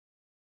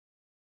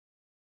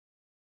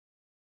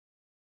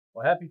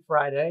Well, happy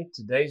Friday.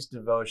 Today's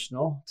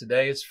devotional.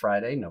 Today is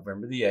Friday,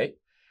 November the 8th,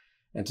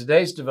 and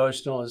today's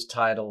devotional is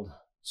titled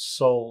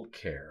Soul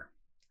Care.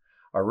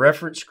 Our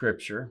reference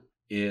scripture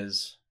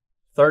is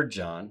 3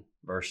 John,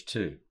 verse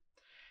 2. And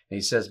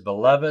he says,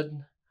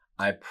 "Beloved,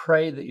 I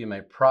pray that you may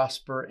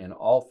prosper in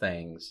all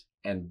things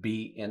and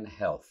be in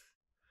health,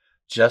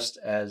 just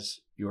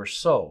as your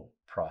soul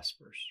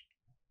prospers."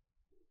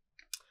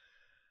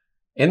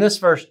 In this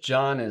verse,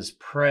 John is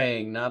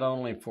praying not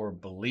only for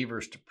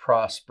believers to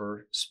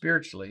prosper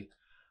spiritually,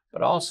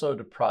 but also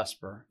to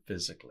prosper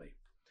physically.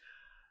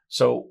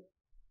 So,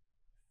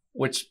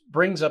 which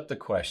brings up the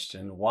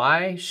question,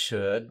 why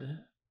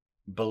should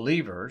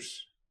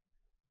believers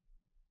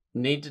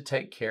need to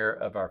take care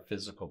of our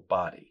physical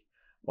body?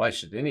 Why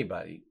should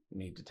anybody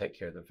need to take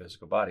care of their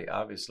physical body?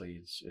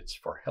 Obviously, it's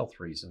for health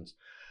reasons.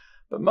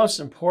 But most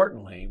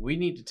importantly, we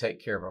need to take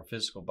care of our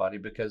physical body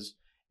because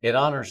it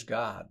honors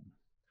God.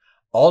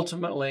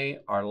 Ultimately,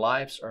 our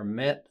lives are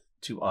meant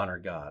to honor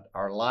God.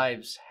 Our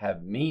lives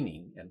have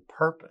meaning and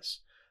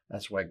purpose.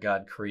 That's why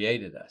God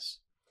created us.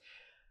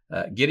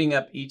 Getting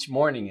up each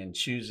morning and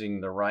choosing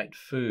the right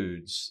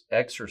foods,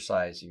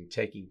 exercising,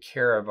 taking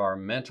care of our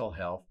mental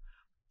health,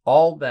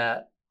 all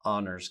that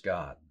honors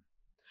God.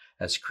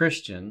 As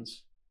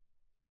Christians,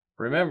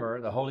 remember,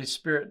 the Holy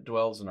Spirit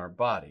dwells in our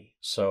body.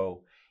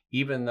 So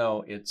even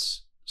though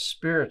it's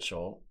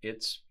spiritual,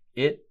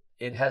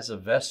 it has a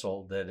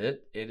vessel that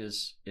it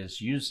is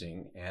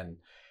using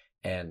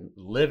and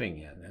living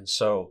in. And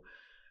so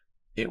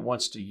it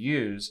wants to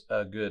use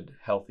a good,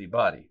 healthy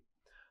body.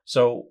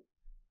 So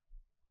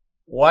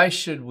why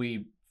should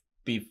we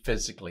be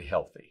physically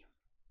healthy?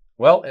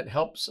 Well, it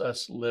helps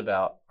us live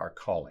out our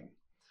calling.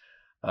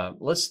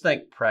 Let's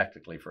think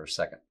practically for a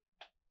second.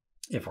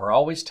 If we're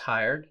always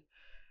tired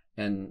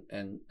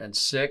and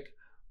sick,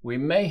 we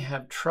may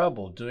have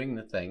trouble doing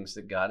the things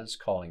that God is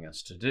calling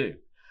us to do.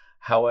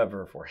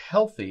 However, if we're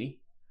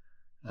healthy,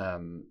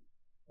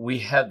 we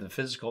have the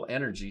physical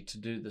energy to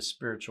do the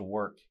spiritual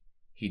work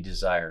He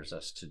desires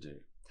us to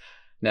do.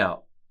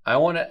 Now, I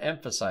want to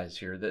emphasize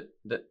here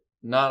that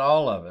not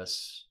all of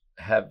us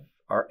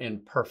are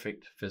in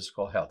perfect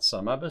physical health.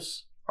 Some of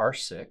us are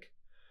sick,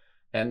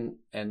 and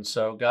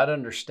so God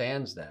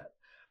understands that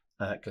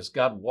because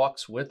God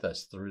walks with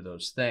us through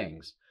those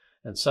things.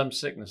 And some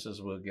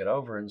sicknesses we'll get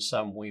over, and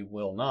some we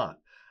will not.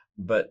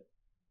 But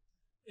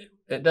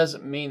it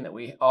doesn't mean that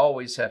we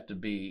always have to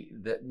be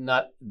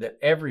that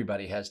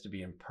everybody has to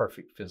be in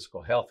perfect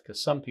physical health,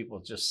 because some people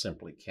just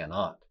simply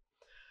cannot.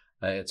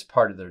 It's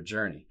part of their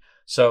journey.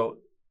 So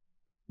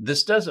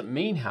this doesn't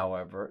mean,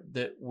 however,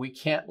 that we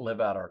can't live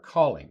out our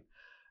calling.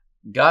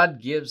 God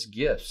gives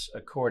gifts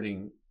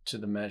according to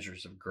the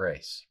measures of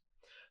grace.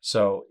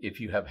 So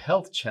if you have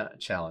health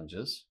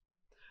challenges,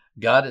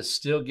 God has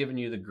still given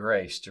you the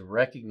grace to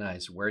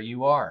recognize where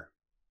you are,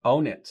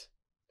 own it,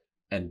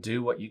 and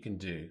do what you can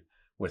do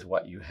with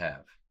what you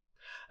have.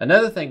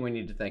 Another thing we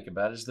need to think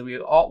about is that we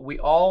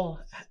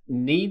all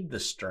need the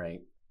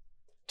strength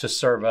to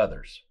serve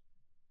others.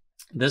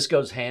 This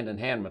goes hand in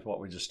hand with what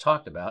we just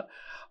talked about.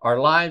 Our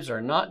lives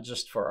are not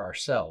just for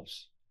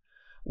ourselves.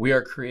 We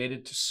are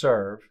created to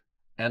serve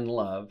and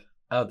love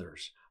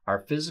others. Our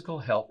physical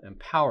health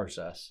empowers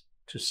us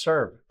to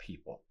serve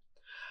people.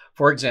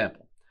 For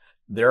example,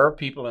 there are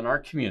people in our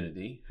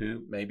community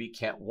who maybe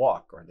can't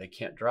walk, or they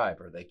can't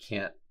drive, or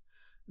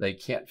they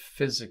can't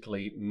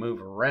physically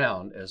move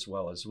around as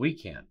well as we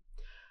can.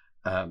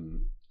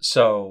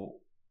 So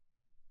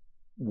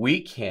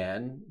we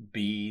can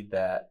be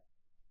that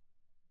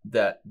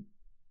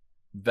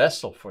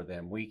vessel for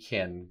them. We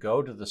can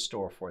go to the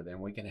store for them.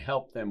 We can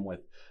help them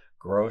with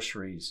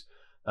groceries,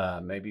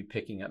 maybe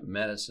picking up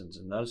medicines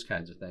and those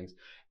kinds of things.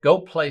 Go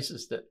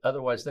places that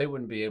otherwise they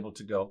wouldn't be able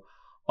to go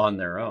on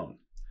their own.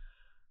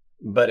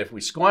 But if we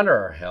squander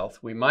our health,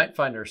 we might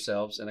find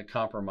ourselves in a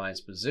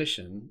compromised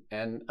position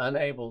and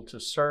unable to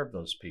serve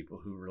those people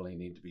who really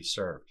need to be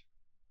served.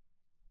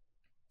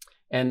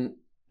 And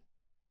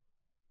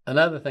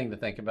another thing to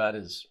think about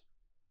is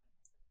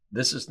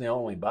this is the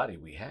only body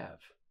we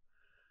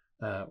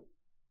have.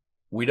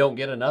 We don't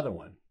get another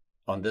one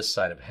on this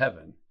side of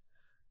heaven.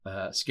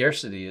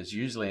 Scarcity is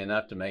usually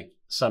enough to make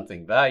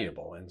something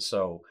valuable. And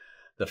so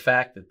the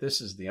fact that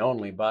this is the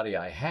only body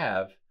I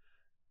have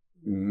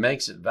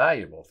makes it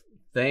valuable.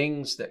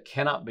 Things that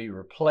cannot be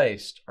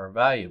replaced are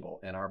valuable,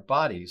 and our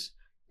bodies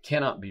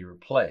cannot be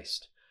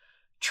replaced.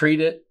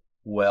 Treat it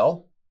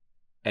well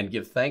and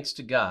give thanks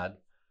to God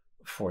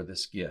for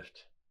this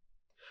gift.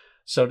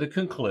 So to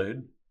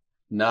conclude,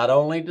 not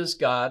only does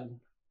God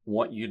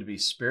want you to be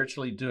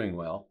spiritually doing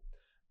well,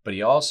 but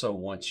He also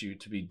wants you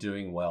to be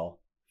doing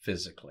well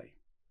physically.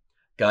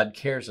 God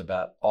cares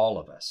about all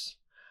of us,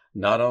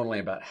 not only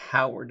about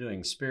how we're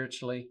doing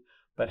spiritually,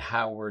 but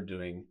how we're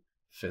doing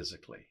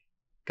physically.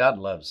 God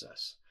loves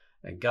us,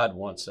 and God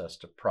wants us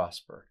to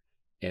prosper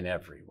in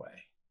every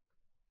way.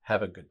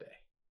 Have a good day.